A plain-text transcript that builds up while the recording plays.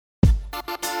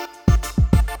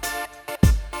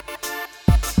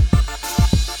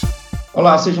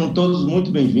Olá, sejam todos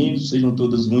muito bem-vindos, sejam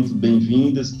todas muito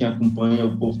bem-vindas, quem acompanha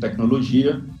o Povo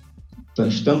Tecnologia.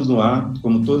 Estamos no ar,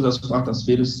 como todas as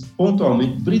quartas-feiras,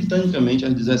 pontualmente, britanicamente,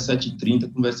 às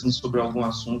 17h30, conversando sobre algum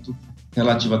assunto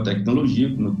relativo à tecnologia,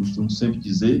 como eu costumo sempre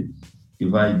dizer, que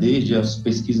vai desde as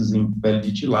pesquisas em pele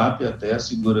de tilápia até a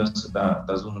segurança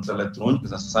das urnas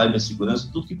eletrônicas, a cibersegurança,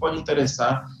 tudo que pode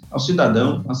interessar ao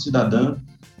cidadão, à cidadã,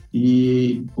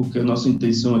 e porque a nossa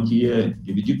intenção aqui é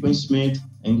dividir conhecimento,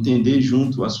 é entender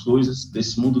junto as coisas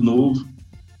desse mundo novo,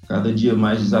 cada dia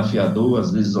mais desafiador,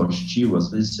 às vezes hostil,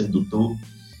 às vezes sedutor,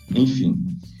 enfim.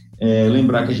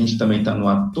 Lembrar que a gente também está no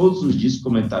ar todos os dias,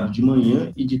 comentário de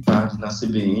manhã e de tarde na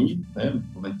CBN, né?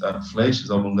 Comentário flashes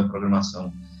ao longo da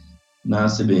programação na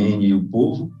CBN e o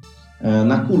Povo,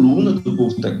 na coluna do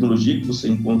Povo Tecnologia, que você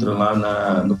encontra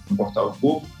lá no portal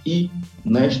Povo, e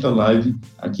nesta live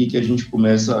aqui que a gente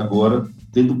começa agora,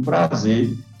 tendo o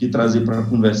prazer de trazer para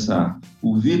conversar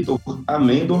o Vítor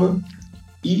Amendola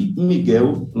e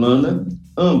Miguel Lanna,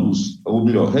 ambos, ou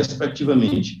melhor,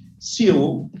 respectivamente,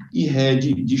 CEO e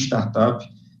Head de Startup.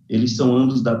 Eles são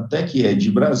ambos da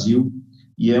Techedge Brasil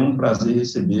e é um prazer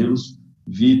recebê-los.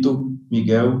 Vítor,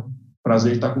 Miguel,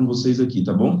 prazer estar com vocês aqui,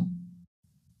 tá bom?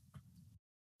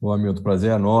 Bom, Hamilton,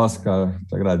 prazer é nosso, cara.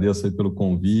 Te agradeço aí pelo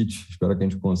convite. Espero que a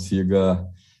gente consiga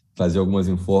trazer algumas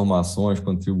informações,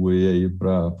 contribuir aí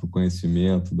para o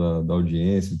conhecimento da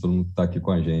audiência, de todo mundo que está aqui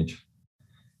com a gente.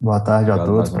 Boa tarde a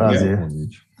todos, prazer.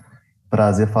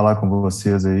 Prazer falar com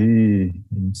vocês aí.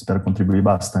 Espero contribuir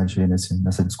bastante aí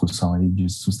nessa discussão aí de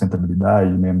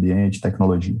sustentabilidade, meio ambiente,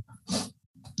 tecnologia.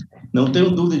 Não tenho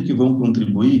dúvida que vão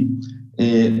contribuir.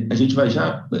 A gente vai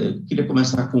já... queria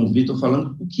começar com o Vítor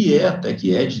falando o que é a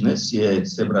Techedge, né? Se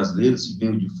é brasileiro, se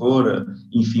veio de fora,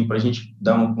 enfim, para a gente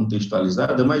dar uma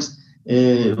contextualizada, mas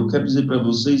eu quero dizer para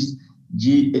vocês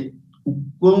o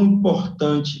quão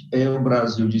importante é o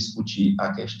Brasil discutir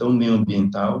a questão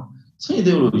meioambiental, sem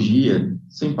ideologia,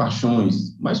 sem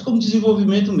paixões, mas como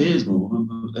desenvolvimento mesmo,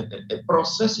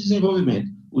 processo de desenvolvimento,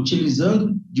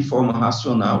 utilizando de forma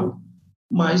racional,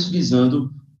 mas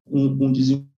visando um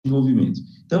desenvolvimento.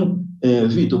 Então,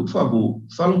 Vítor, por favor,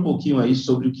 fala um pouquinho aí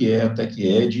sobre o que é a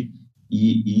Techedge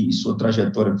e sua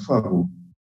trajetória, por favor.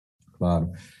 Claro.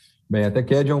 Bem, a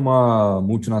Techedge é uma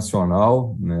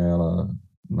multinacional, né? Ela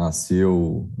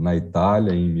nasceu na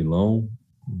Itália, em Milão,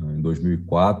 em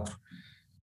 2004.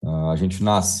 A gente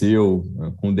nasceu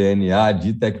com DNA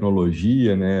de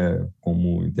tecnologia, né?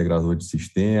 Como integrador de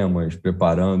sistemas,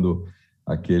 preparando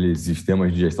aqueles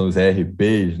sistemas de gestão dos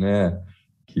ERPs, né?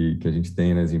 Que a gente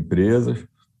tem nas empresas.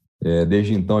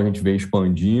 Desde então, a gente vem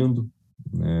expandindo.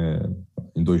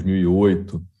 Em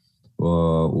 2008,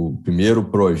 o primeiro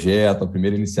projeto, a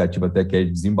primeira iniciativa até que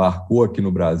desembarcou aqui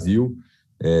no Brasil,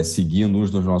 seguindo um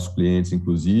dos nossos clientes,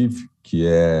 inclusive, que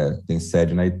tem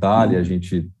sede na Itália. A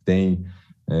gente tem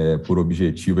por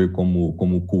objetivo, aí,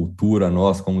 como cultura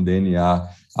nossa, como DNA,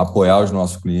 apoiar os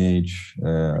nossos clientes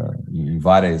em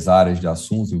várias áreas de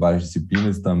assuntos, em várias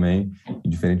disciplinas e também em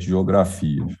diferentes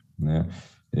geografias, né?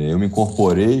 Eu me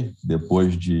incorporei,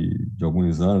 depois de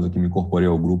alguns anos, aqui me incorporei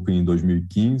ao grupo em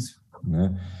 2015,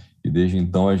 né? E desde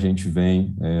então a gente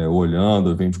vem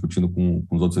olhando, vem discutindo com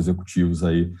os outros executivos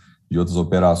aí de outras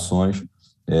operações.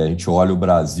 A gente olha o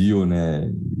Brasil, né?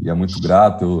 E é muito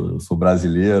grato, eu sou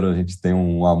brasileiro, a gente tem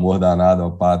um amor danado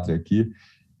à pátria aqui.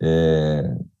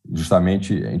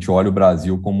 Justamente a gente olha o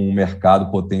Brasil como um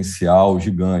mercado potencial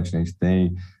gigante, né? A gente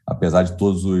tem, apesar de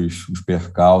todos os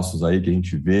percalços aí que a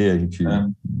gente vê, a gente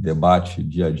debate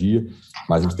dia a dia,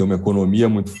 mas a gente tem uma economia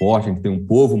muito forte, a gente tem um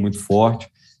povo muito forte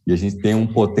e a gente tem um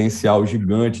potencial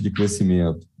gigante de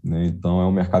crescimento, né? Então, é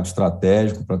um mercado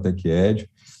estratégico para a Techedge,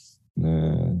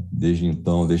 né? Desde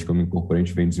então, desde que eu me incorporei, a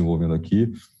gente vem desenvolvendo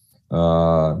aqui.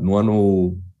 No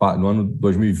ano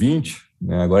 2020,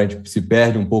 né? Agora a gente se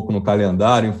perde um pouco no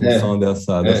calendário em função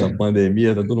dessa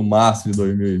pandemia, está tudo março de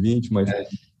 2020, mas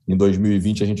em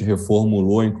 2020 a gente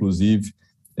reformulou, inclusive,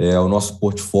 o nosso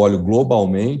portfólio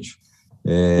globalmente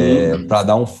para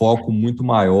dar um foco muito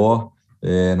maior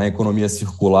na economia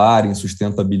circular, em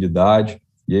sustentabilidade.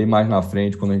 E aí, mais na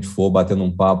frente, quando a gente for batendo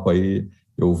um papo aí,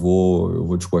 eu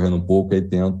vou discorrendo um pouco e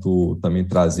tento também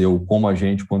trazer como a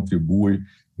gente contribui,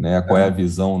 né? Qual é a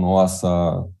visão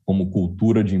nossa como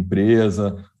cultura de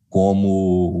empresa,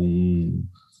 como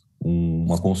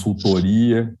uma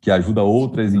consultoria que ajuda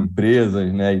outras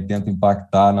empresas, né? E tenta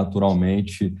impactar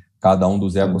naturalmente cada um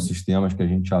dos ecossistemas que a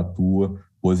gente atua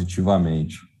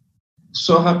positivamente.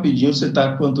 Só rapidinho, você está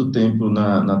há quanto tempo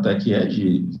na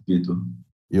Techedge, Vítor?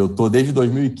 Eu estou desde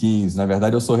 2015. Na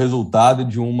verdade, eu sou resultado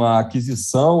de uma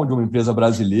aquisição de uma empresa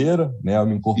brasileira, né? Eu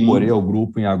me incorporei ao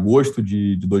grupo em agosto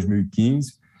de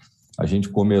 2015. a gente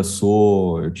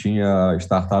começou, eu tinha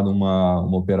startado uma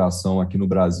operação aqui no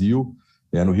Brasil,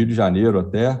 no Rio de Janeiro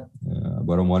até,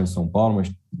 agora eu moro em São Paulo,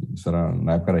 mas isso era,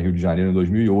 na época era Rio de Janeiro, em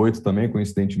 2008 também,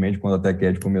 coincidentemente, quando a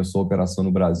Techedge começou a operação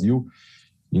no Brasil.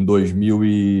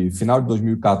 Final de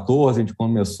 2014, a gente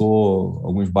começou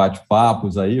alguns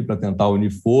bate-papos aí para tentar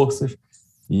unir forças.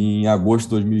 E em agosto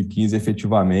de 2015,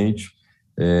 efetivamente,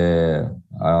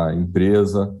 a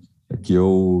empresa que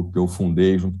eu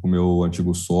fundei junto com o meu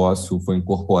antigo sócio foi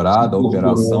incorporada à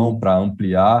operação para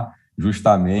ampliar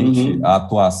justamente a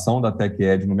atuação da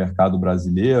Techedge no mercado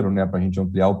brasileiro, né, para a gente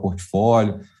ampliar o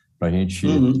portfólio, para a gente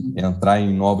entrar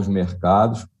em novos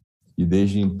mercados. E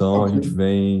desde então a gente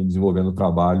vem desenvolvendo o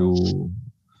trabalho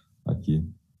aqui.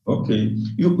 Ok.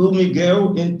 E o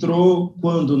Miguel entrou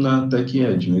quando na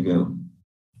Techedge, Miguel?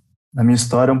 A minha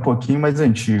história é um pouquinho mais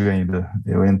antiga ainda.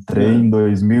 Eu entrei em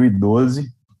 2012,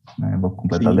 né, vou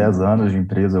completar 10 anos de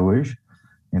empresa hoje.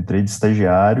 Entrei de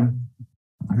estagiário,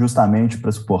 justamente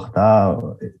para suportar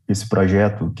esse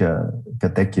projeto que a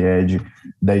Techedge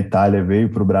da Itália veio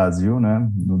para o Brasil, né,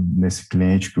 nesse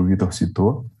cliente que o Vítor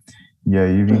citou. E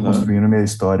aí vim construindo minha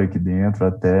história aqui dentro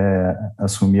até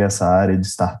assumir essa área de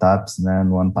startups, né,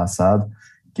 no ano passado,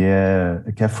 que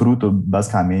é fruto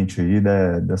basicamente aí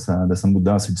dessa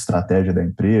mudança de estratégia da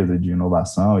empresa, de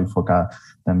inovação e focar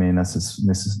também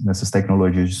nessas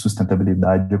tecnologias de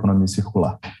sustentabilidade e economia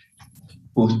circular.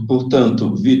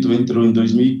 Portanto, Vítor entrou em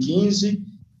 2015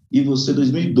 e você em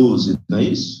 2012, não é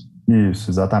isso?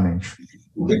 Isso, exatamente.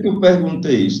 Por que eu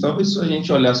perguntei isso? Talvez se a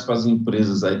gente olhasse para as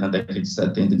empresas aí na década de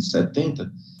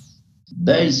 70,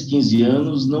 10, 15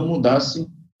 anos não mudassem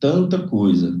tanta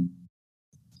coisa.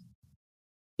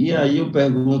 E aí eu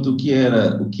pergunto o que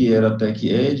era a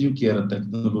Techedge, o que era a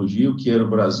tecnologia, o que era o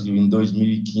Brasil em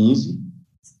 2015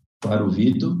 para o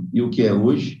Vítor e o que é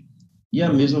hoje. E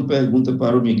a mesma pergunta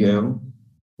para o Miguel,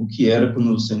 o que era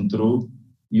quando você entrou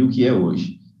e o que é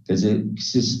hoje. Quer dizer, o que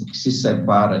se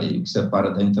separa aí, o que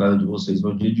separa da entrada de vocês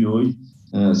no dia de hoje,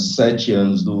 7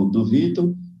 anos do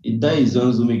Vítor e 10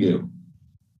 anos do Miguel.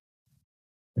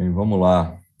 Bem, vamos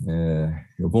lá.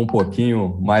 Eu vou um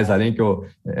pouquinho mais além, que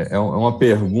é uma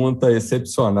pergunta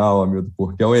excepcional, Hamilton,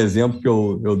 porque é um exemplo que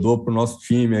eu dou para o nosso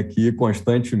time aqui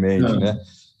constantemente, né?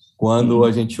 Quando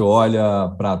a gente olha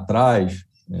para trás,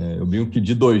 eu brinco que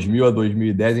de 2000 a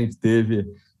 2010 a gente teve,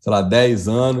 sei lá, 10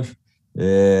 anos,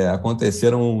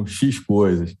 aconteceram X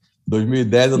coisas.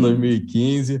 2010 a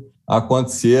 2015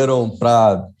 aconteceram,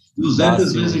 para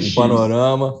 200 vezes um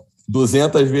panorama,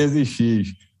 200 vezes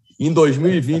X. Em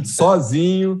 2020,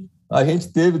 sozinho, a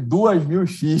gente teve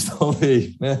 2.000x,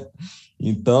 talvez, né?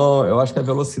 Então, eu acho que a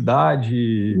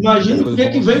velocidade... Imagina o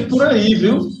que vem por aí,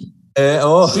 viu?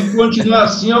 Se continuar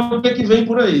assim, olha o que vem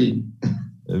por aí.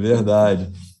 É verdade.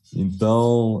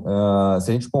 Então,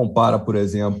 se a gente compara, por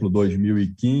exemplo,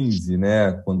 2015,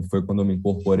 né, quando eu me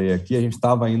incorporei aqui, a gente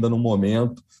estava ainda num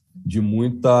momento de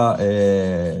muita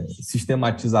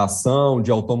sistematização,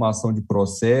 de automação de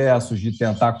processos, de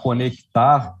tentar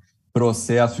conectar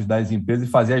processos das empresas e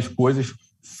fazer as coisas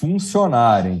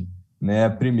funcionarem, né?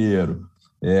 Primeiro,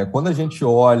 quando a gente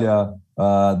olha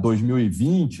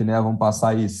 2020, né, vamos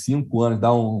passar aí 5 anos,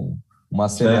 dar uma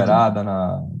acelerada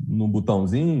no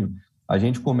botãozinho, a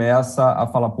gente começa a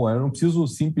falar, eu não preciso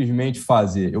simplesmente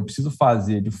fazer, eu preciso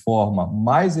fazer de forma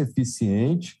mais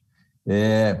eficiente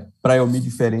para eu me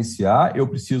diferenciar, eu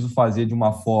preciso fazer de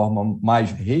uma forma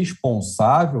mais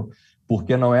responsável,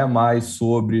 porque não é mais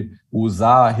sobre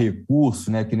usar recursos,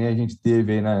 né, que nem a gente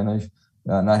teve aí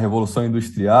na Revolução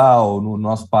Industrial, no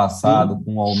nosso passado,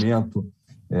 com o aumento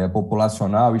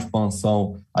populacional,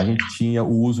 expansão, a gente tinha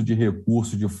o uso de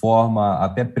recursos de forma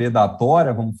até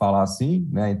predatória, vamos falar assim,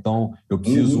 né? Então, eu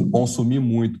preciso consumir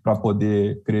muito para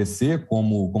poder crescer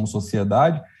como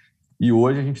sociedade, e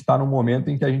hoje a gente está num momento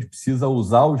em que a gente precisa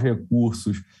usar os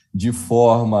recursos de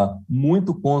forma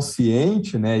muito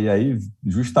consciente, né? E aí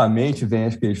justamente vem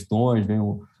as questões, vem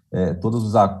todos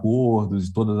os acordos,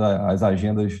 todas as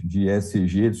agendas de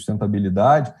ESG, de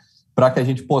sustentabilidade, para que a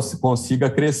gente consiga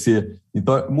crescer.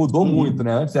 Então, mudou muito,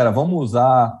 né? Antes era, vamos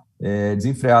usar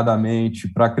desenfreadamente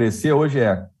para crescer, hoje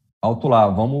alto lá,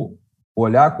 vamos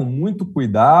olhar com muito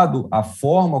cuidado a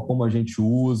forma como a gente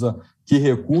usa, que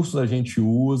recursos a gente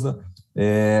usa,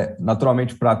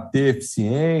 naturalmente para ter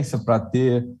eficiência, para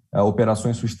ter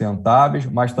operações sustentáveis,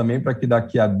 mas também para que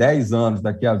daqui a 10 anos,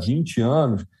 daqui a 20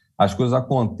 anos, as coisas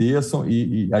aconteçam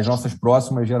e as nossas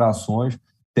próximas gerações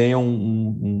tenham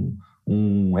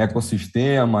um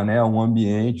ecossistema, né, um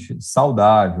ambiente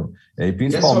saudável. E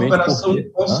principalmente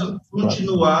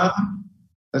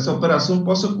essa operação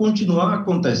possa continuar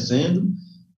acontecendo,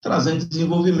 trazendo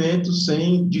desenvolvimento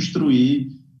sem destruir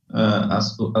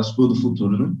as cores do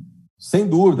futuro, né? Sem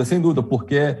dúvida,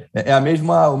 porque é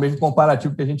o mesmo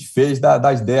comparativo que a gente fez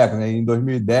das décadas, né? Em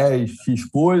 2010, X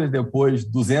coisas, depois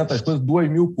 200 coisas,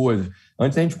 2.000 coisas.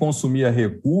 Antes a gente consumia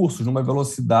recursos numa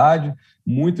velocidade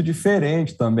muito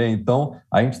diferente também. Então,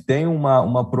 a gente tem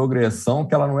uma progressão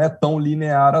que ela não é tão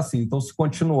linear assim. Então, se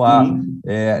continuar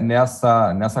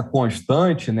nessa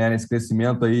constante, né, nesse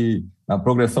crescimento aí, na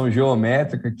progressão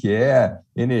geométrica, que é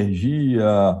energia,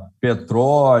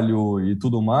 petróleo e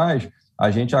tudo mais, a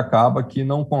gente acaba que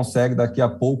não consegue, daqui a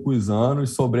poucos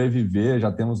anos, sobreviver.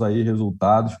 Já temos aí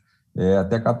resultados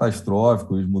até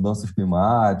catastróficos, mudanças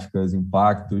climáticas,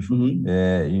 impactos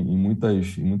em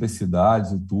muitas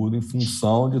cidades e tudo, em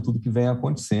função de tudo que vem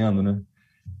acontecendo, né?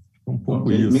 Um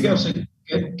pouco isso. Miguel, você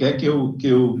quer que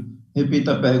eu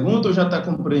repita a pergunta ou já está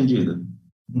compreendida?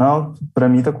 Não, para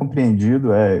mim está compreendido.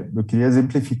 Eu queria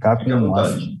exemplificar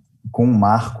com um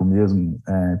marco mesmo.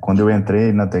 Quando eu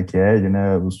entrei na Techedge,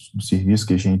 né, os serviços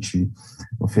que a gente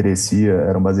oferecia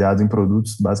eram baseados em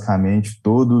produtos, basicamente,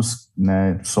 todos,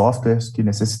 né, softwares que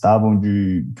necessitavam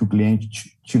que o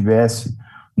cliente tivesse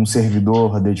um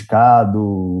servidor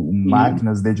dedicado,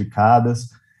 máquinas dedicadas,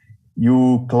 e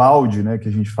o cloud, né, que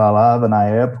a gente falava na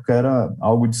época, era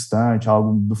algo distante,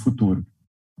 algo do futuro.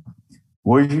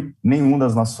 Hoje, nenhuma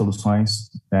das nossas soluções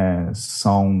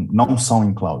não são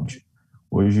em cloud.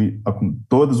 Hoje,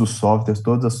 todos os softwares,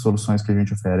 todas as soluções que a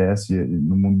gente oferece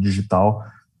no mundo digital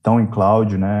estão em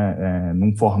cloud, né,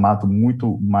 num formato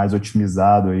muito mais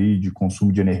otimizado aí de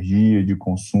consumo de energia, de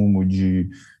consumo de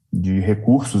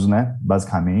recursos, né,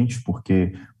 basicamente,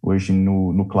 porque hoje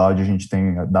no cloud a gente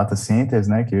tem data centers,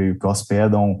 né, que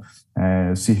hospedam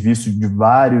serviços de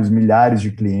vários milhares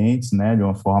de clientes, né, de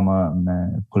uma forma,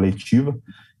 né, coletiva,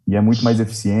 e é muito mais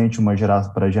eficiente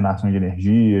para geração de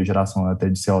energia, geração até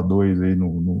de CO2 aí no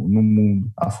mundo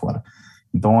afora.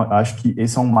 Então, acho que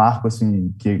esse é um marco,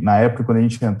 assim, que na época, quando a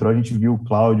gente entrou, a gente viu o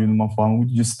cloud de uma forma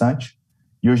muito distante,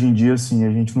 e hoje em dia, assim,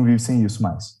 a gente não vive sem isso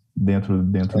mais, dentro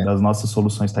das nossas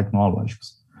soluções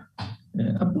tecnológicas.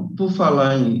 Por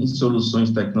falar em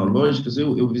soluções tecnológicas,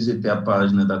 eu visitei a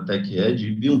página da Techedge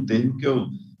e vi um termo que eu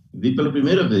vi pela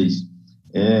primeira vez.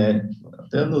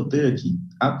 Até anotei aqui,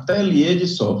 ateliê de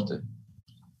software.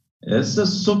 Essa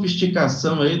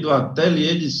sofisticação aí do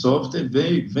ateliê de software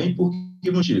vem por que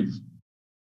motivo?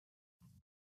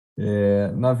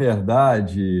 Na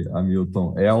verdade,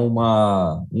 Hamilton, é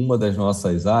uma das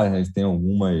nossas áreas. A gente tem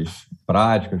algumas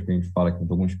práticas que a gente fala que tem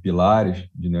alguns pilares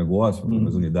de negócio,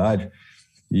 algumas unidades,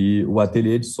 e o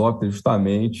ateliê de software é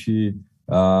justamente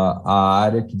a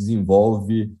área que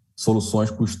desenvolve soluções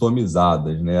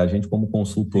customizadas, né? A gente, como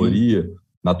consultoria,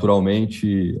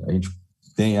 naturalmente, a gente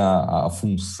tem a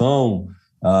função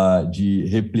de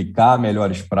replicar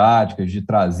melhores práticas, de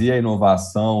trazer a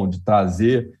inovação, de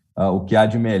trazer o que há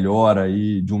de melhor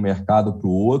aí de um mercado para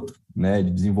o outro, né,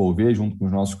 de desenvolver junto com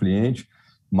os nossos clientes,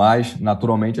 mas,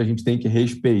 naturalmente, a gente tem que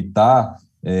respeitar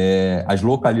as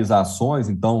localizações.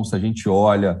 Então, se a gente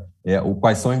olha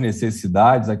quais são as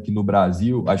necessidades aqui no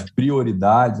Brasil, as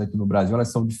prioridades aqui no Brasil,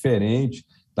 elas são diferentes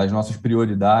das nossas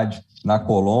prioridades na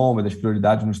Colômbia, das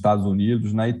prioridades nos Estados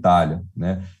Unidos, na Itália,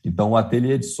 né? Então, o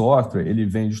ateliê de software ele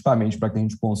vem justamente para que a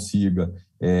gente consiga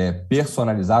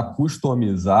personalizar,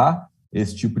 customizar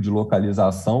esse tipo de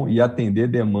localização e atender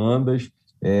demandas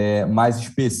mais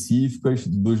específicas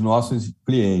dos nossos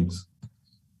clientes.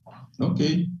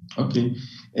 Ok.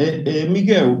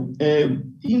 Miguel,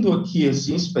 indo aqui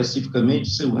assim especificamente,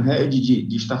 seu head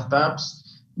de startups,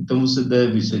 então vocês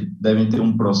devem ter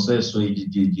um processo aí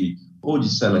ou de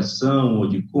seleção, ou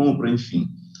de compra, enfim,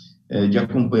 de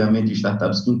acompanhamento de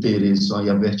startups que interessam aí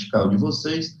a vertical de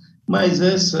vocês, mas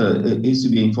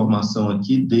recebi a informação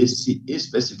aqui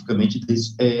especificamente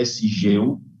desse ESG,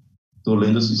 estou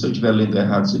lendo assim, se eu estiver lendo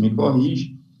errado, você me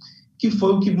corrige, que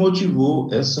foi o que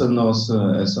motivou esse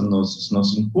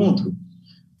nosso encontro,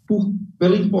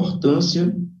 pela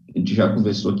importância, a gente já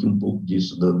conversou aqui um pouco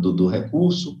disso, do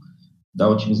recurso, da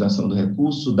otimização do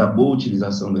recurso, da boa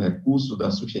utilização do recurso,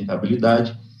 da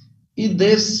sustentabilidade, e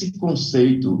desse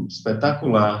conceito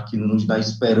espetacular que nos dá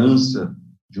esperança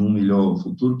de um melhor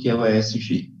futuro, que é o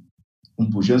ESG, com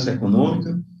pujança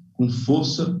econômica, com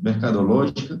força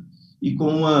mercadológica e com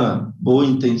uma boa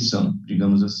intenção,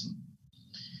 digamos assim.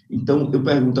 Então, eu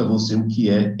pergunto a você o que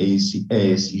é esse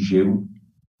ESG,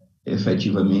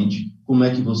 efetivamente, como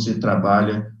é que você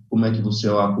trabalha, como é que você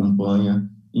o acompanha,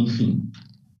 enfim.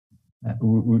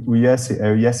 O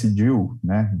ESG,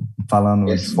 né? Falando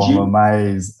de forma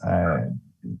mais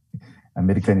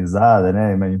americanizada,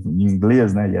 né? Em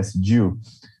inglês, né? ESG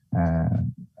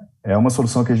é uma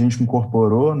solução que a gente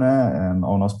incorporou, né,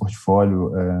 ao nosso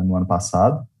portfólio no ano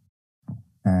passado.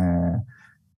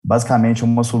 basicamente é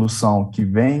uma solução que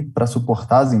vem para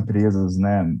suportar as empresas,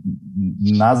 né,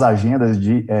 nas agendas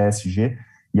de ESG.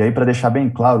 E aí, para deixar bem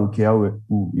claro o que é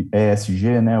o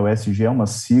ESG, né, o ESG é uma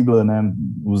sigla, né,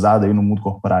 usada aí no mundo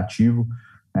corporativo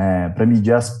para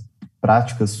medir as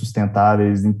práticas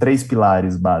sustentáveis em 3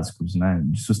 pilares básicos, né,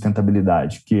 de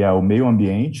sustentabilidade, que é o meio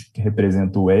ambiente, que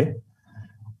representa o E,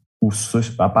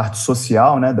 a parte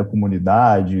social, né, da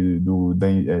comunidade, da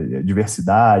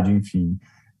diversidade, enfim,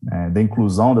 da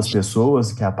inclusão das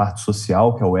pessoas, que é a parte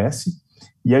social, que é o S,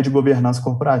 e a de governança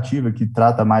corporativa, que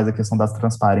trata mais a questão da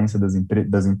transparência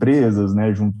das empresas,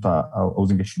 né, junto aos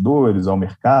investidores, ao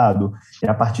mercado, e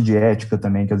a parte de ética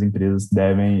também que as empresas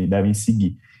devem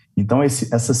seguir. Então,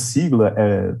 essa sigla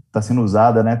está sendo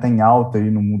usada, né, está em alta aí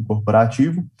no mundo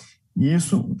corporativo, e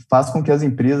isso faz com que as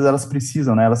empresas, elas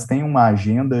precisam, né, elas têm uma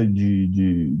agenda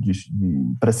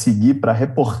para seguir, para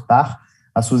reportar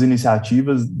as suas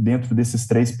iniciativas dentro desses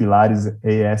 3 pilares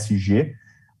ESG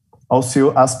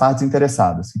às partes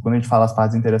interessadas. E quando a gente fala as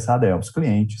partes interessadas, aos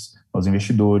clientes, aos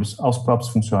investidores, aos próprios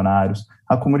funcionários,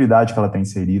 à comunidade que ela está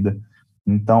inserida.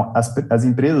 Então, as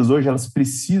empresas hoje, elas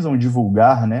precisam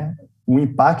divulgar, né, o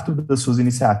impacto das suas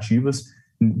iniciativas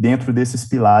dentro desses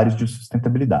pilares de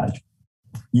sustentabilidade.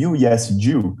 E o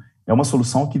ESG é uma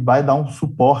solução que vai dar um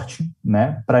suporte,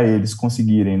 né, para eles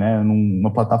conseguirem, né,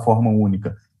 numa plataforma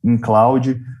única, em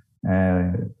cloud,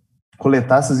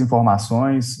 coletar essas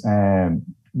informações,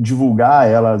 divulgar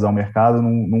elas ao mercado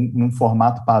num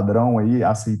formato padrão aí,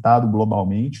 aceitado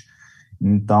globalmente.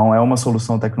 Então, é uma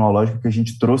solução tecnológica que a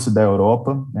gente trouxe da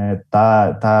Europa,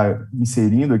 tá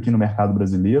inserindo aqui no mercado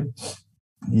brasileiro,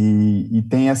 e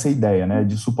tem essa ideia, né,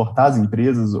 de suportar as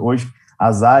empresas. Hoje,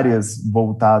 as áreas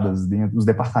voltadas os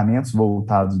departamentos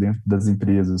voltados dentro das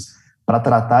empresas para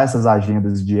tratar essas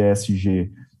agendas de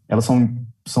ESG, elas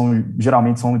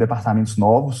geralmente são departamentos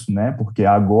novos, né, porque é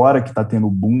agora que está tendo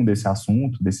o boom desse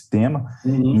assunto, desse tema.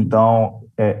 Uhum. Então,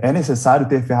 é necessário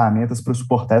ter ferramentas para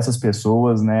suportar essas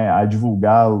pessoas, né, a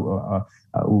divulgar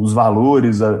os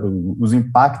valores, os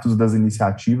impactos das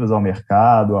iniciativas ao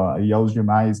mercado e as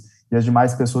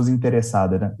demais pessoas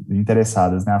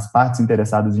interessadas, né, as partes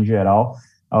interessadas em geral,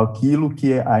 aquilo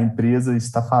que a empresa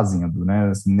está fazendo,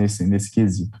 né, nesse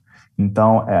quesito.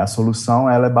 Então, a solução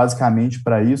ela é basicamente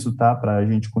para isso, tá? Para a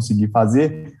gente conseguir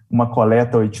fazer uma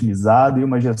coleta otimizada e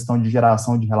uma gestão de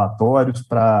geração de relatórios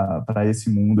para esse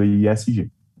mundo aí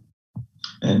ESG.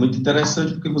 É muito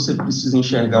interessante porque você precisa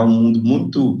enxergar um mundo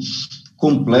muito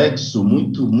complexo,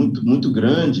 muito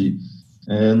grande,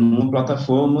 numa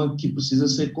plataforma que precisa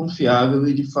ser confiável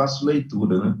e de fácil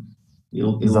leitura, né?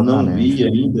 Eu não vi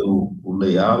ainda o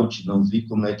layout, não vi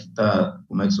como é que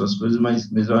são as coisas,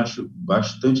 mas eu acho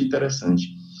bastante interessante.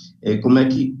 Como é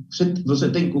que você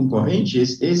tem concorrente?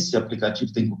 Esse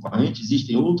aplicativo tem concorrente?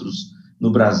 Existem outros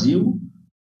no Brasil?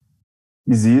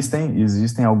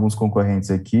 Existem alguns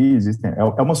concorrentes aqui.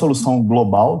 É uma solução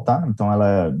global, tá? Então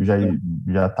ela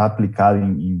já está aplicada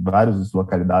em várias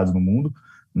localidades no mundo,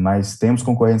 mas temos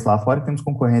concorrentes lá fora e temos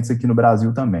concorrentes aqui no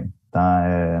Brasil também.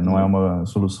 Tá? Não é uma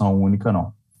solução única,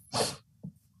 não.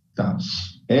 Tá.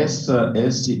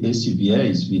 Esse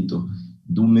viés, Vítor,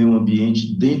 do meio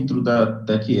ambiente dentro da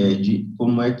Techedge,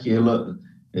 como é que ela...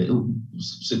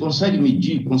 você consegue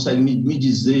medir, me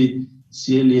dizer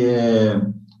se ele é,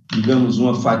 digamos,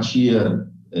 uma fatia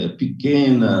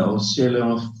pequena ou se ele é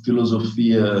uma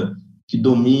filosofia que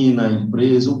domina a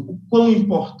empresa? O quão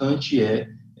importante é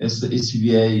esse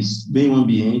viés meio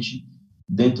ambiente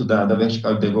dentro da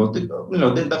vertical de negócio,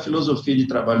 melhor, dentro da filosofia de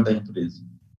trabalho da empresa?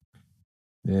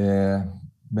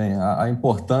 Bem, a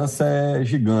importância é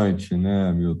gigante,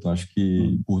 né, Milton? Acho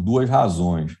que por 2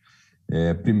 razões.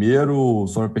 Primeiro,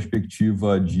 sobre a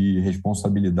perspectiva de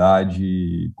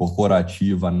responsabilidade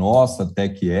corporativa nossa,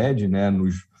 Techedge, né,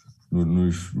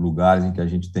 nos lugares em que a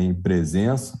gente tem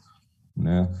presença,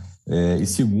 né? E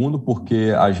segundo,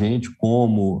 porque a gente,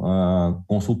 como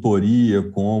consultoria,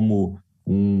 como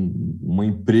uma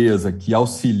empresa que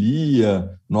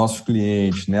auxilia nossos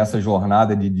clientes nessa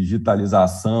jornada de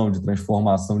digitalização, de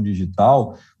transformação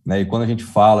digital, né? E quando a gente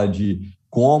fala de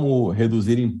como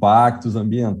reduzir impactos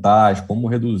ambientais, como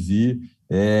reduzir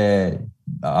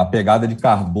a pegada de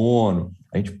carbono,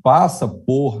 a gente passa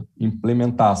por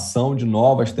implementação de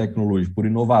novas tecnologias, por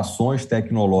inovações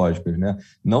tecnológicas, né?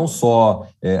 Não só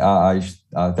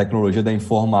a tecnologia da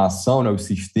informação, né, os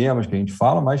sistemas que a gente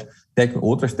fala, mas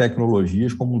outras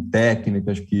tecnologias como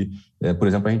técnicas que, por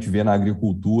exemplo, a gente vê na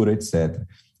agricultura, etc.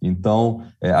 Então,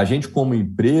 a gente como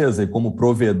empresa e como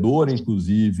provedor,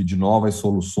 inclusive, de novas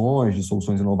soluções, de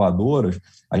soluções inovadoras,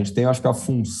 a gente tem, acho que, a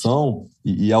função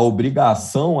e a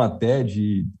obrigação até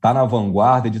de estar na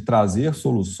vanguarda, de trazer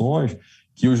soluções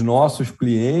que os nossos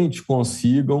clientes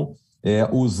consigam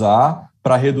usar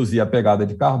para reduzir a pegada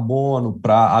de carbono,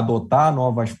 para adotar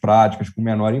novas práticas com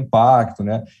menor impacto,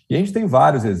 né? E a gente tem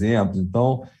vários exemplos.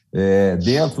 Então,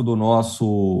 dentro do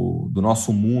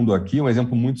nosso mundo aqui, um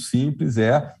exemplo muito simples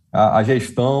é a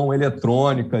gestão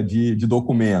eletrônica de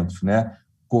documentos, né?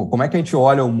 Como é que a gente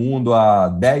olha o mundo há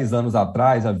 10 anos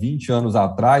atrás, há 20 anos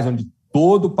atrás, onde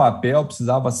todo papel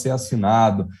precisava ser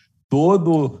assinado,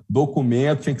 todo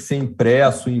documento tinha que ser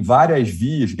impresso em várias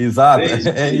vias. Exato,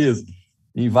 é isso.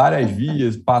 Em várias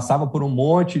vias, passava por um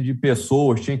monte de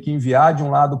pessoas, tinha que enviar de um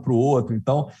lado para o outro.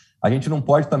 Então, a gente não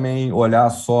pode também olhar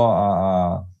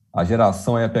só a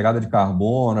geração, a pegada de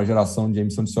carbono, a geração de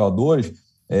emissão de CO2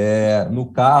 no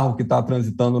carro que está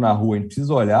transitando na rua. A gente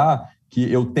precisa olhar que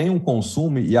eu tenho um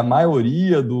consumo e a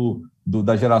maioria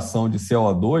da geração de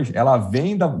CO2, ela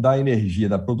vem da energia,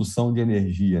 da produção de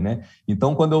energia, né?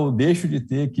 Então, quando eu deixo de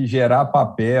ter que gerar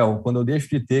papel, quando eu deixo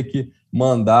de ter que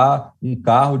mandar um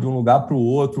carro de um lugar para o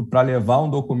outro para levar um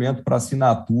documento para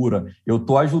assinatura, eu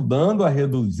estou ajudando a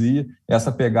reduzir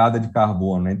essa pegada de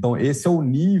carbono, né? Então, esse é o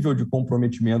nível de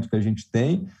comprometimento que a gente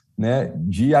tem, né,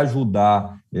 de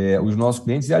ajudar os nossos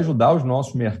clientes e ajudar os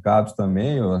nossos mercados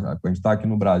também. A gente está aqui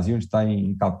no Brasil, a gente está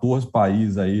em 14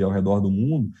 países aí ao redor do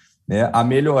mundo, né, a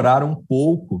melhorar um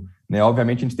pouco, né?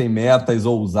 Obviamente, a gente tem metas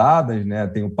ousadas, né?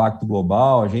 Tem o Pacto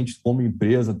Global, a gente, como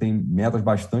empresa, tem metas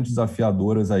bastante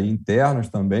desafiadoras aí, internas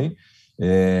também,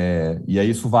 e aí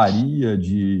isso varia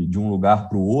de um lugar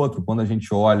para o outro. Quando a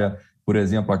gente olha, por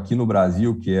exemplo, aqui no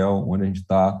Brasil, que é onde a gente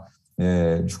está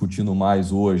discutindo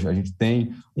mais hoje, a gente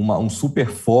tem um super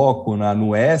foco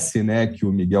no S, né, que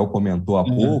o Miguel comentou há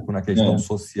pouco, na questão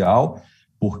social,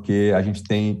 porque a gente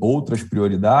tem outras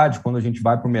prioridades. Quando a gente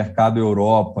vai para o mercado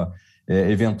Europa,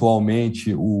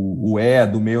 eventualmente o E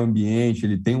do meio ambiente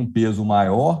ele tem um peso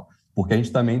maior, porque a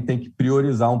gente também tem que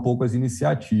priorizar um pouco as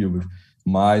iniciativas.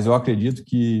 Mas eu acredito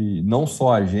que não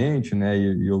só a gente, né,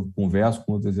 e eu converso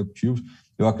com outros executivos,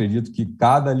 eu acredito que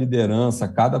cada liderança,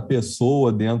 cada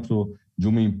pessoa dentro de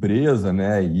uma empresa,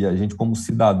 né, e a gente como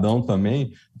cidadão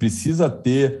também, precisa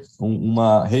ter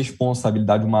uma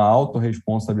responsabilidade, uma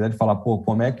autorresponsabilidade de falar,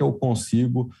 como é que eu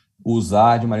consigo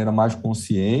usar de maneira mais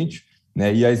consciente,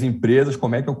 né, e as empresas,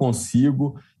 como é que eu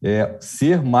consigo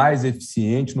ser mais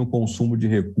eficiente no consumo de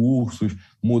recursos,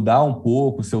 mudar um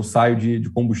pouco se eu saio de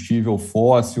combustível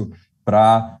fóssil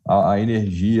para a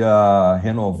energia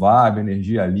renovável,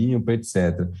 energia limpa,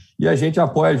 etc. E a gente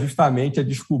apoia justamente a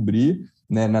descobrir,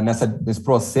 né, nesse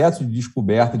processo de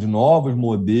descoberta de novos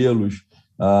modelos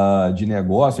de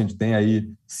negócio. A gente tem aí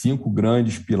 5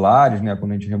 grandes pilares, né,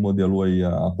 quando a gente remodelou aí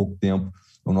há pouco tempo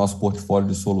o nosso portfólio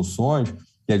de soluções,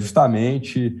 que é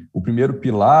justamente o primeiro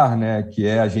pilar, né, que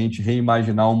é a gente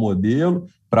reimaginar um modelo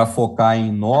para focar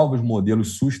em novos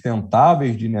modelos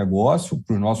sustentáveis de negócio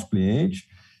para os nossos clientes.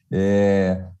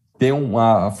 Tem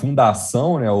uma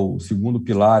fundação, né, o segundo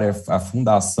pilar é a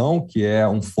fundação, que é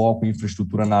um foco em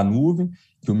infraestrutura na nuvem,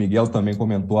 que o Miguel também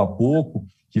comentou há pouco,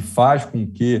 que faz com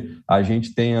que a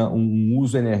gente tenha um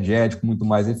uso energético muito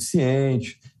mais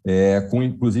eficiente, com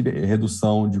inclusive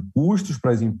redução de custos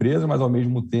para as empresas, mas ao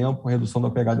mesmo tempo redução da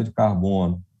pegada de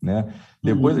carbono, né?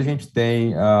 Depois a gente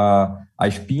tem a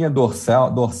espinha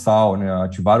dorsal, né,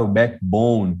 ativar o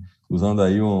backbone, usando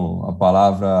aí a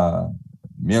palavra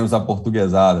menos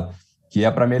aportuguesada, que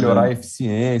é para melhorar a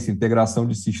eficiência, integração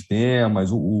de sistemas,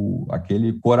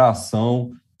 aquele coração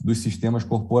dos sistemas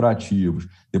corporativos.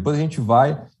 Depois a gente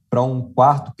vai para um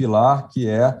quarto pilar, que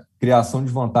é criação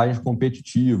de vantagens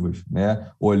competitivas, né?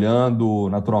 Olhando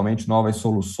naturalmente novas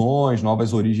soluções,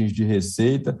 novas origens de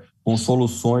receita, com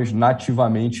soluções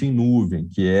nativamente em nuvem,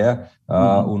 que é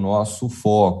o nosso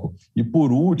foco. E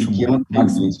por último,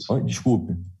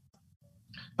 desculpe.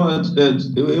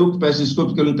 Eu peço desculpa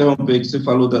porque eu interrompi, que você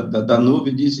falou da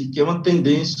nuvem, disse que é uma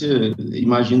tendência,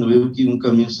 imagino eu, que um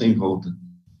caminho sem volta.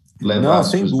 Não,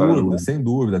 sem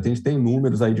dúvida. A gente tem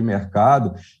números aí de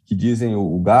mercado que dizem,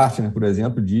 o Gartner, por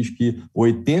exemplo, diz que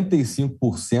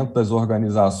 85% das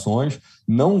organizações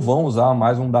não vão usar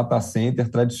mais um data center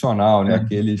tradicional, né?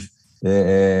 Aqueles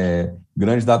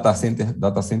grandes data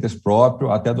centers próprios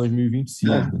até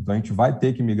 2025. Então, a gente vai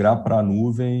ter que migrar para a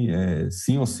nuvem,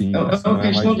 sim ou sim. É uma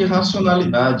questão de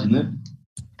racionalidade, né?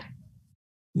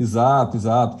 Exato.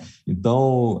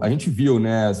 Então, a gente viu,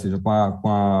 né, ou seja, com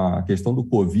a questão do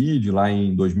Covid lá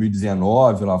em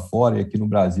 2019, lá fora, e aqui no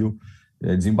Brasil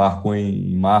desembarcou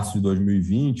em março de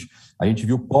 2020, a gente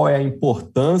viu qual é a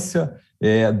importância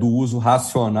do uso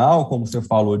racional, como você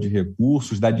falou, de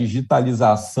recursos, da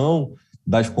digitalização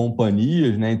das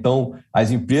companhias, né? Então,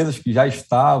 as empresas que já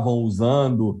estavam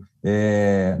usando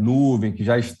nuvem, que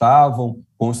já estavam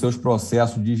com seus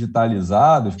processos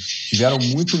digitalizados, tiveram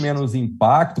muito menos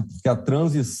impacto, porque a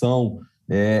transição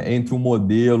entre o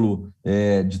modelo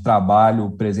de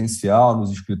trabalho presencial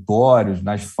nos escritórios,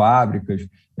 nas fábricas,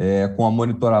 com a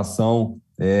monitoração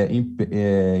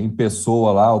em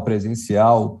pessoa lá, o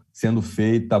presencial sendo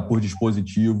feita por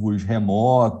dispositivos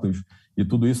remotos, e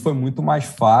tudo isso foi muito mais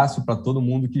fácil para todo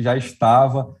mundo que já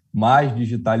estava mais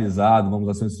digitalizado,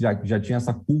 vamos dizer assim, já tinha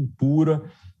essa cultura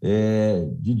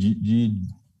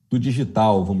do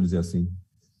digital, vamos dizer assim.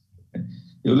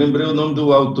 Eu lembrei o nome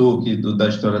do autor da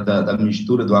história da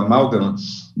mistura, do amálgama,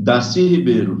 Darcy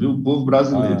Ribeiro, viu? O Povo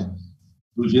Brasileiro.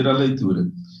 Sugiro a leitura.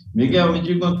 Miguel, me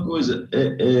diga uma coisa,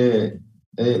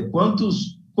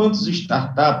 quantos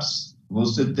startups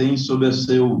você tem sob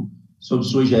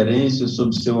sua gerência,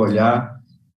 sob seu olhar?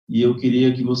 E eu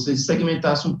queria que você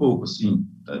segmentasse um pouco, assim,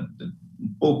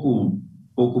 um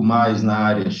pouco mais na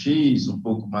área X, um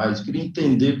pouco mais. Queria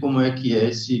entender como é que é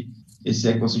esse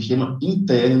ecossistema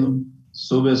interno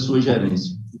sob a sua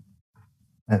gerência.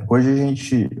 Hoje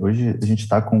a gente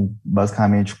está com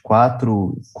basicamente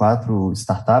quatro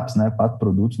startups, né, 4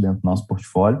 produtos dentro do nosso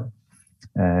portfólio.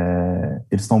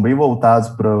 Eles estão bem voltados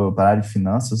para a área de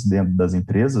finanças dentro das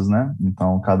empresas, né?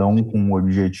 Então, cada um com um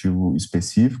objetivo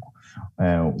específico.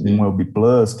 Um é o B+,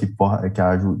 que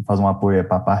faz um apoio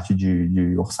para a parte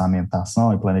de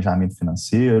orçamentação e planejamento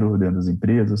financeiro dentro das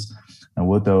empresas. O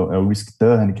outro é o Risk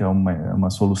Turn, que é uma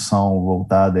solução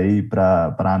voltada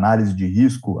para análise de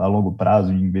risco a longo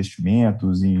prazo de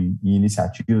investimentos e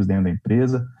iniciativas dentro da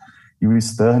empresa. E o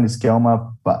Sternis, que é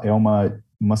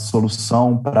uma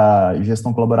solução para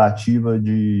gestão colaborativa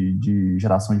de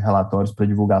geração de relatórios para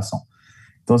divulgação.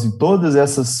 Então, assim, todas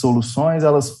essas soluções,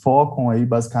 elas focam aí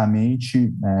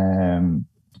basicamente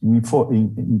em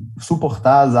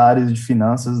suportar as áreas de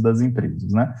finanças das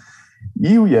empresas, né?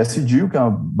 E o ESG, que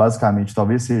basicamente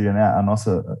talvez seja, né, a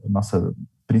nossa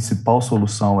principal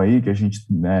solução aí, que a gente,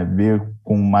 né, vê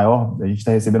a gente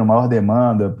está recebendo maior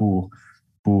demanda por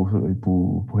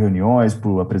reuniões,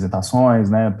 por apresentações,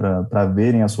 né, para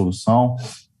verem a solução,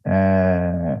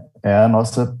 é a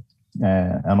nossa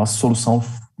solução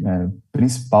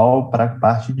principal para a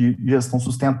parte de gestão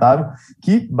sustentável,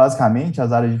 que basicamente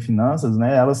as áreas de finanças,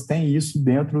 né, elas têm isso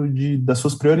dentro das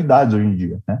suas prioridades hoje em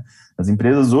dia, né? As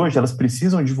empresas hoje, elas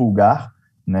precisam divulgar,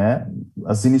 né,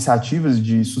 as iniciativas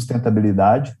de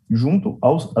sustentabilidade junto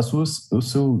aos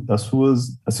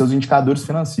seus indicadores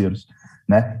financeiros,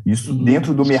 né? Isso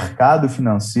dentro do mercado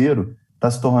financeiro está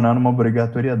se tornando uma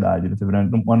obrigatoriedade, está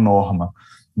virando uma norma.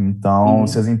 Então,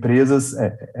 se as empresas,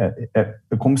 é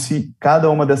como se cada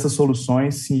uma dessas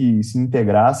soluções se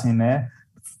integrassem, né,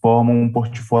 formam um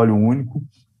portfólio único,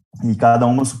 e cada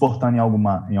uma suportando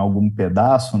em algum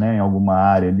pedaço, né, em alguma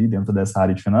área ali dentro dessa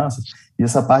área de finanças. E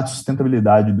essa parte de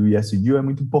sustentabilidade do ESG é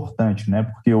muito importante, né,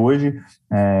 porque hoje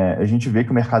a gente vê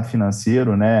que o mercado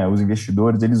financeiro, né, os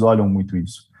investidores, eles olham muito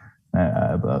isso.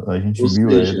 A gente viu...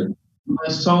 Não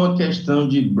é só uma questão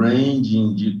de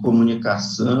branding, de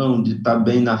comunicação, de estar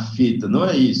bem na fita, não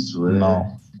é isso. Não.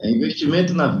 É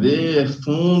investimento na veia, é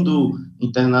fundo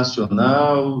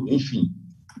internacional, enfim.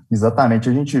 Exatamente,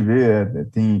 a gente vê,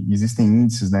 existem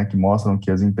índices, né, que mostram que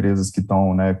as empresas que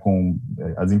estão, né, com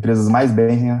as empresas mais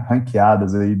bem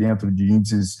ranqueadas aí dentro de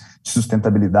índices de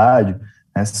sustentabilidade,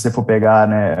 né, se você for pegar,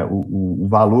 né, o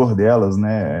valor delas,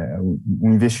 né, o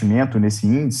investimento nesse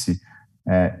índice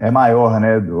é maior,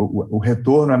 né, o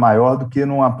retorno é maior do que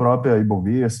numa própria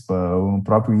Ibovespa ou no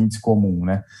próprio índice comum,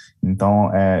 né. Então,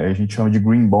 a gente chama de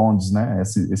green bonds, né,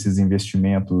 esses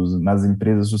investimentos nas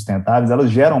empresas sustentáveis, elas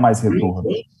geram mais retorno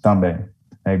também.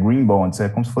 Green bonds, é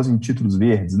como se fossem títulos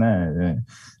verdes, né,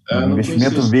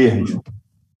 investimento verde.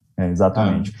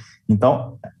 Exatamente.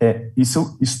 Então,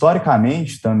 isso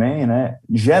historicamente também, né,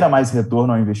 gera mais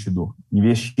retorno ao investidor.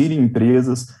 Investir em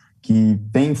empresas que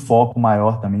têm foco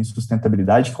maior também em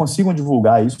sustentabilidade, que consigam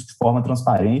divulgar isso de forma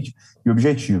transparente e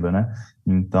objetiva, né?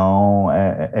 Então,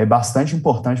 é bastante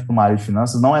importante para uma área de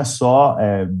finanças, não é só,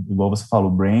 igual você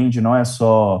falou, brand, não é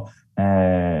só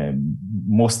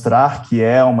mostrar que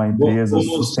é uma empresa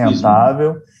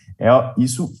sustentável,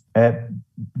 isso é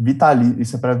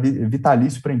vitalício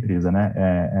para a empresa, né?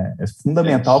 É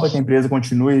fundamental para que a empresa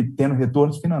continue tendo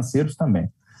retornos financeiros também.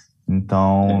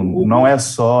 Então, não é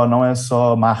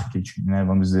só marketing, né?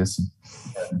 Vamos dizer assim.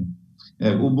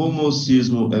 O bom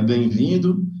mocismo é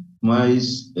bem-vindo,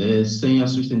 mas sem a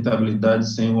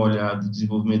sustentabilidade, sem o olhar de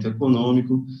desenvolvimento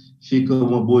econômico, fica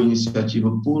uma boa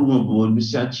iniciativa por uma boa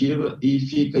iniciativa e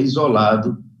fica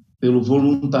isolado pelo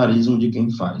voluntarismo de quem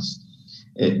faz.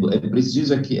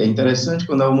 É interessante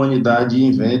quando a humanidade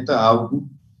inventa algo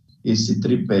esse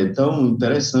tripé tão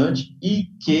interessante e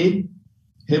que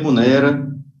remunera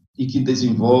e que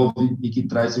desenvolve e que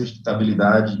traz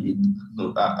sustentabilidade. E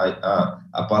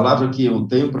a palavra que eu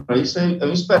tenho para isso é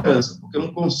uma esperança, porque é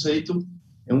um conceito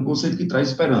que traz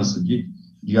esperança,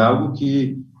 de algo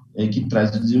que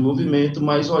traz desenvolvimento,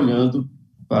 mas olhando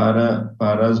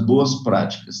para as boas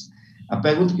práticas. A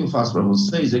pergunta que eu faço para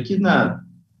vocês é que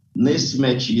nesse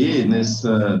métier,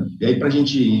 e aí para a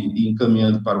gente ir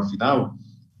encaminhando para o final,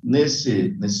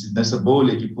 nessa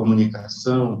bolha de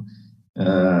comunicação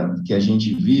que a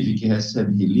gente vive, que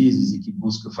recebe releases e que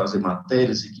busca fazer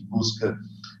matérias e que busca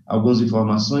algumas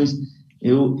informações,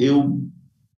 eu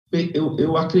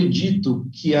acredito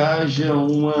que haja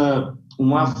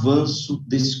um avanço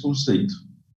desse conceito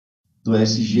do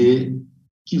ESG,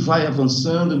 que vai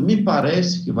avançando, me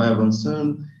parece que vai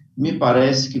avançando, me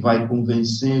parece que vai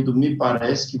convencendo, me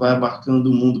parece que vai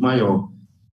abarcando um mundo maior.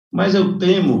 Mas eu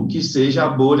temo que seja a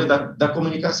bolha da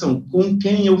comunicação, com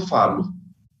quem eu falo.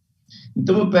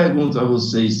 Então, eu pergunto a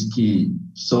vocês que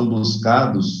são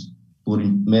buscados por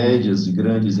médias e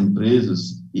grandes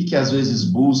empresas e que, às vezes,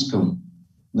 buscam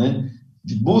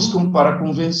para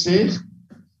convencer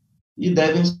e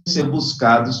devem ser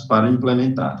buscados para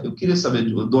implementar. Eu queria saber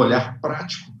do olhar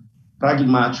prático,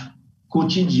 pragmático,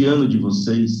 cotidiano de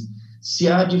vocês, se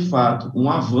há, de fato, um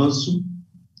avanço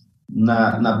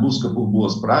na busca por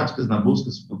boas práticas, na busca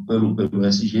pelo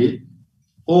ESG,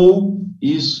 ou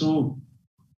isso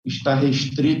está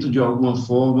restrito, de alguma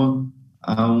forma,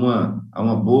 a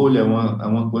uma bolha, a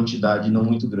uma quantidade não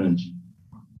muito grande.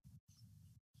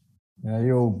 Aí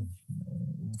eu vou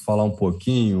falar um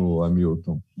pouquinho,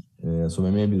 Hamilton, sobre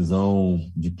a minha visão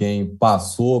de quem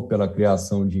passou pela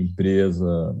criação de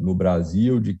empresa no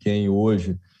Brasil, de quem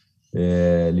hoje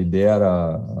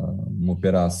lidera uma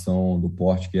operação do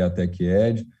porte que é a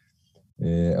Techedge.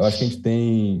 Eu acho que a gente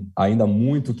tem ainda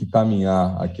muito que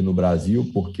caminhar aqui no Brasil,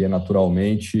 porque,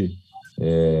 naturalmente,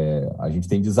 a gente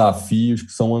tem desafios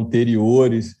que são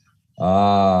anteriores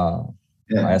a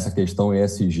essa questão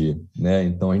ESG, né?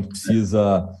 Então, a gente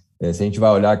precisa, se a gente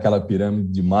vai olhar aquela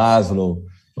pirâmide de Maslow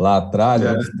lá atrás,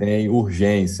 a gente tem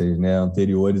urgências, né,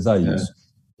 anteriores a isso.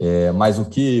 Mas o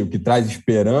que traz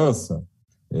esperança,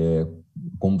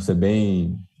 como você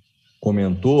bem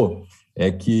comentou, é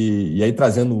que, e aí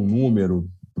trazendo um número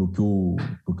para o que o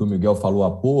Miguel falou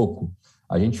há pouco,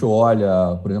 a gente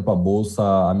olha, por exemplo, a Bolsa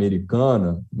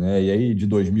Americana, né, e aí de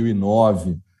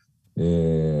 2009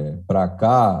 para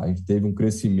cá, a gente teve um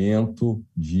crescimento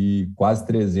de quase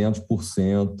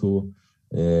 300%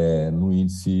 no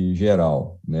índice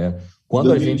geral, né?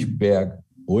 Quando a gente pega...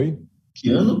 Oi? Que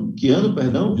ano,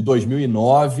 perdão? De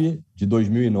 2009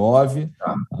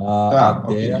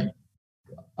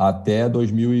 até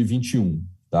 2021,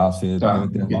 tá? Você tem um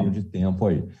intervalo de tempo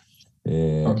aí.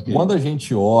 Quando a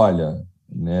gente olha,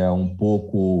 né, um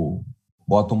pouco,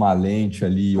 bota uma lente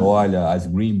ali e olha as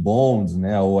green bonds,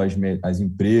 né, ou as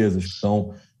empresas que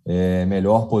estão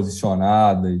melhor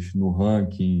posicionadas no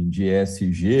ranking de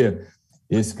ESG,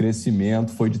 esse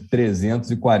crescimento foi de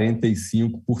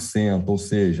 345%, ou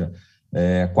seja,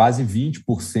 quase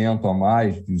 20% a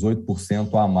mais,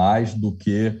 18% a mais do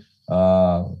que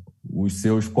os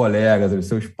seus colegas, os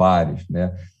seus pares,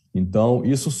 né? Então,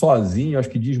 isso sozinho acho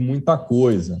que diz muita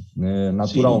coisa, né?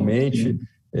 Naturalmente,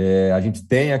 a gente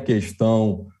tem a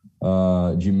questão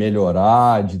de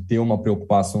melhorar, de ter uma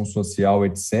preocupação social,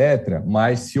 etc.,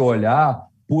 mas se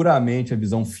olhar puramente a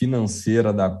visão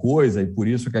financeira da coisa, e por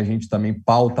isso que a gente também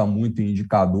pauta muito em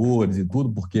indicadores e tudo,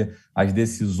 porque as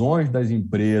decisões das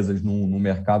empresas no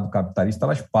mercado capitalista,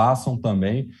 elas passam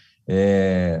também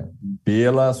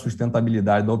pela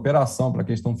sustentabilidade da operação, para a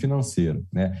questão financeira,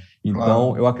 né?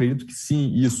 Então, eu acredito que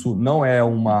sim, isso não é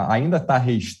ainda está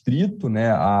restrito,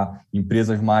 né, a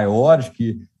empresas maiores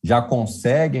que já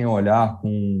conseguem olhar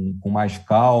com mais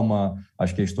calma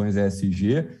as questões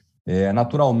ESG.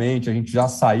 Naturalmente, a gente já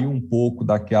saiu um pouco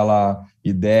daquela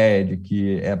ideia de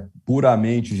que é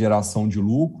puramente geração de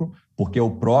lucro, porque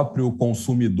o próprio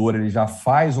consumidor ele já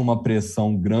faz uma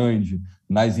pressão grande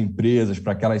nas empresas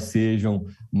para que elas sejam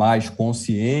mais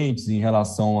conscientes em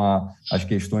relação às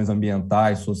questões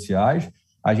ambientais, sociais.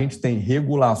 A gente tem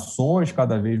regulações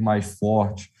cada vez mais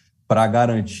fortes para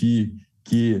garantir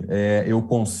que eu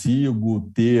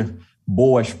consigo ter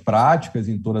boas práticas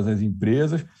em todas as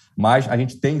empresas, mas a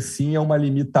gente tem sim uma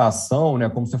limitação, né?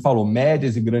 Como você falou,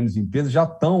 médias e grandes empresas já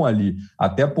estão ali,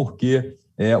 até porque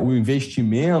o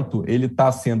investimento ele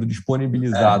está sendo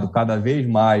disponibilizado cada vez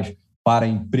mais para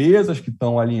empresas que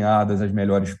estão alinhadas às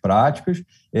melhores práticas,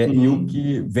 e o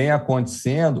que vem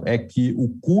acontecendo é que o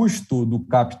custo do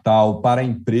capital para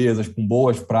empresas com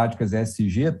boas práticas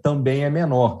ESG também é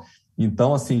menor.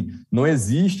 Então, assim, não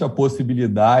existe a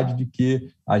possibilidade de que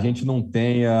a gente não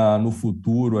tenha no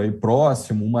futuro aí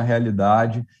próximo uma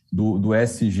realidade do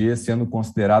ESG sendo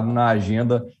considerado na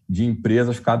agenda de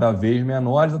empresas cada vez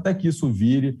menores, até que isso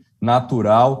vire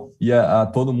natural e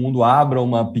todo mundo abra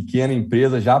uma pequena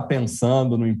empresa já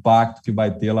pensando no impacto que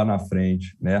vai ter lá na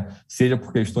frente, né? Seja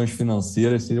por questões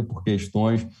financeiras, seja por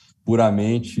questões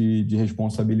puramente de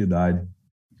responsabilidade.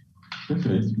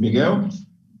 Perfeito. Miguel?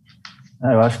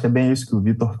 Eu acho que é bem isso que o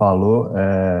Vítor falou.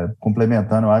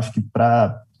 Complementando, eu acho que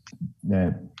para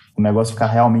o negócio ficar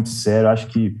realmente sério, eu acho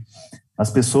que as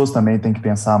pessoas também têm que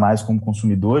pensar mais como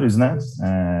consumidores, né?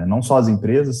 Não só as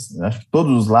empresas. Acho que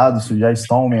todos os lados já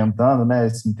estão aumentando, né,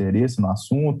 esse interesse no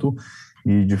assunto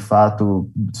e, de fato,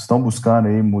 estão buscando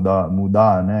aí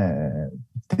mudar, né,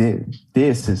 ter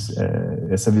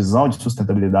essa visão de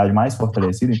sustentabilidade mais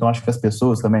fortalecida. Então, acho que as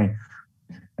pessoas também,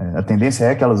 a tendência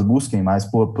é que elas busquem mais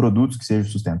por produtos que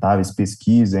sejam sustentáveis,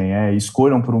 pesquisem,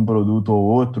 escolham por um produto ou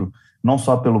outro, não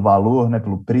só pelo valor, né,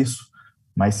 pelo preço,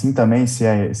 mas sim também se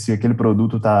aquele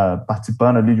produto está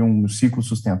participando ali de um ciclo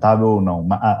sustentável ou não,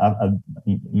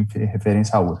 em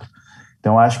referência a outro.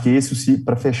 Então, acho que esse,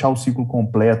 para fechar o ciclo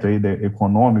completo aí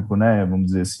econômico, né, vamos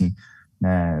dizer assim,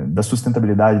 da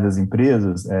sustentabilidade das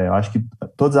empresas, eu acho que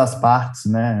todas as partes,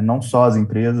 né, não só as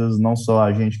empresas, não só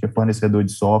a gente que é fornecedor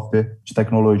de software, de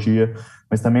tecnologia,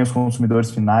 mas também os consumidores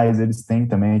finais, eles têm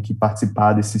também que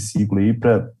participar desse ciclo aí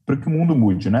para que o mundo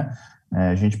mude, né?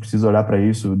 A gente precisa olhar para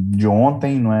isso de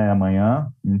ontem, não é amanhã.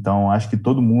 Então, acho que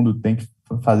todo mundo tem que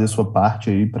fazer sua parte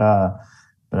aí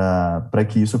para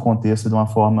que isso aconteça de uma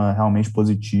forma realmente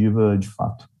positiva, de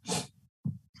fato.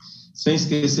 Sem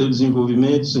esquecer o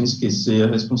desenvolvimento, sem esquecer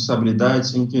a responsabilidade,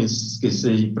 sem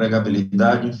esquecer a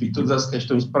empregabilidade, enfim, todas as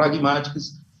questões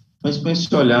pragmáticas, mas com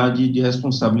esse olhar de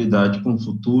responsabilidade com o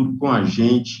futuro, com a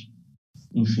gente,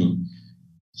 enfim.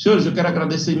 Senhores, eu quero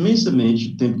agradecer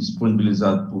imensamente o tempo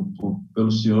disponibilizado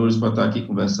pelos senhores para estar aqui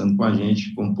conversando com a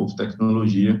gente, com o Povo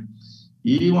Tecnologia.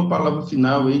 E uma palavra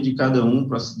final aí de cada um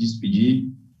para se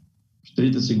despedir.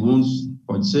 30 segundos,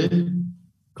 pode ser?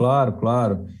 Claro,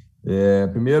 claro.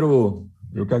 Primeiro,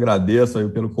 eu que agradeço aí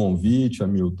pelo convite,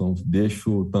 Hamilton.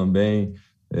 Deixo também,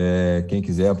 quem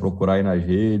quiser procurar aí nas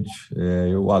redes.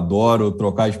 Eu adoro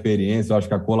trocar experiência, eu acho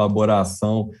que a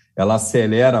colaboração ela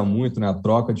acelera muito, né? A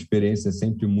troca de experiência é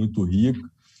sempre muito rica,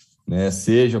 né?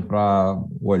 Seja para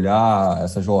olhar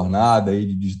essa jornada aí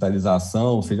de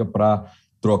digitalização, seja para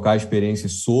trocar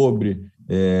experiências sobre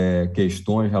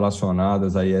questões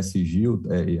relacionadas a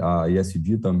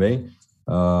ESG também.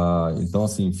 Então,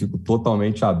 assim, fico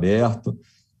totalmente aberto.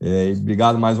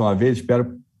 Obrigado mais uma vez,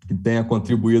 espero que tenha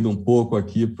contribuído um pouco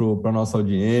aqui para a nossa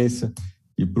audiência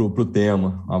e para o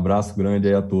tema. Um abraço grande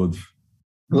aí a todos.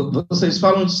 Vocês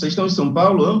estão em São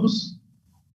Paulo, ambos?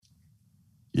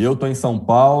 Eu estou em São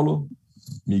Paulo.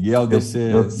 Miguel,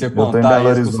 deixa você contar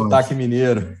isso com o sotaque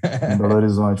mineiro. Em Belo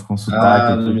Horizonte, com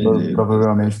sotaque,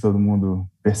 provavelmente todo mundo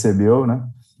percebeu, né?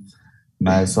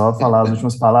 Mas só falar as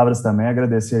últimas palavras também,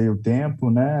 agradecer aí o tempo,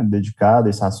 né, dedicado a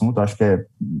esse assunto. Acho que é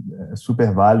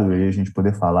super válido aí a gente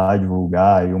poder falar,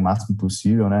 divulgar aí o máximo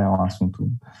possível, né? É um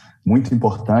assunto muito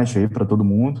importante aí para todo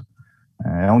mundo.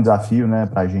 É um desafio, né,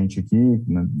 para a gente aqui,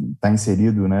 tá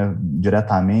inserido, né,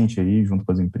 diretamente aí junto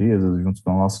com as empresas, junto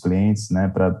com os nossos clientes, né,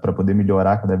 para poder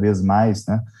melhorar cada vez mais,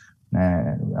 né,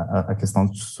 a questão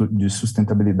de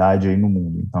sustentabilidade aí no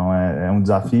mundo. Então, é um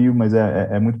desafio, mas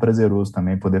é muito prazeroso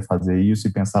também poder fazer isso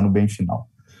e pensar no bem final.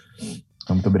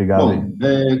 Então, muito obrigado.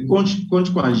 Bom,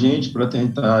 conte com a gente para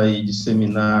tentar aí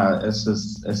disseminar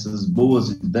essas boas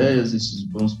ideias, esses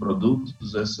bons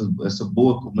produtos, essa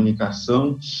boa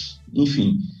comunicação.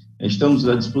 Enfim, estamos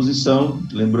à disposição,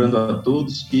 lembrando a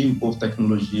todos que o Povo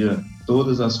Tecnologia,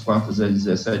 todas as quartas às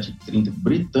 17h30,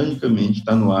 britanicamente,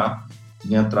 está no ar,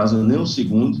 nem atrasa nem um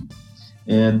segundo.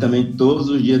 Também todos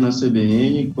os dias na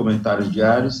CBN, comentários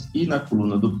diários, e na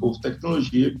coluna do Povo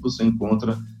Tecnologia, que você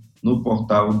encontra no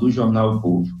portal do Jornal O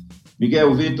Povo.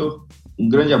 Miguel, Vítor, um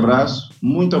grande abraço,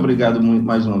 muito obrigado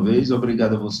mais uma vez,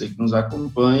 obrigado a você que nos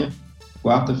acompanha.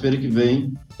 Quarta-feira que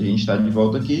vem, a gente está de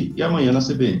volta aqui, e amanhã na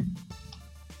CBN.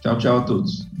 Tchau, tchau a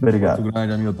todos. Obrigado. Muito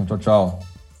grande, Hamilton. Tchau, tchau.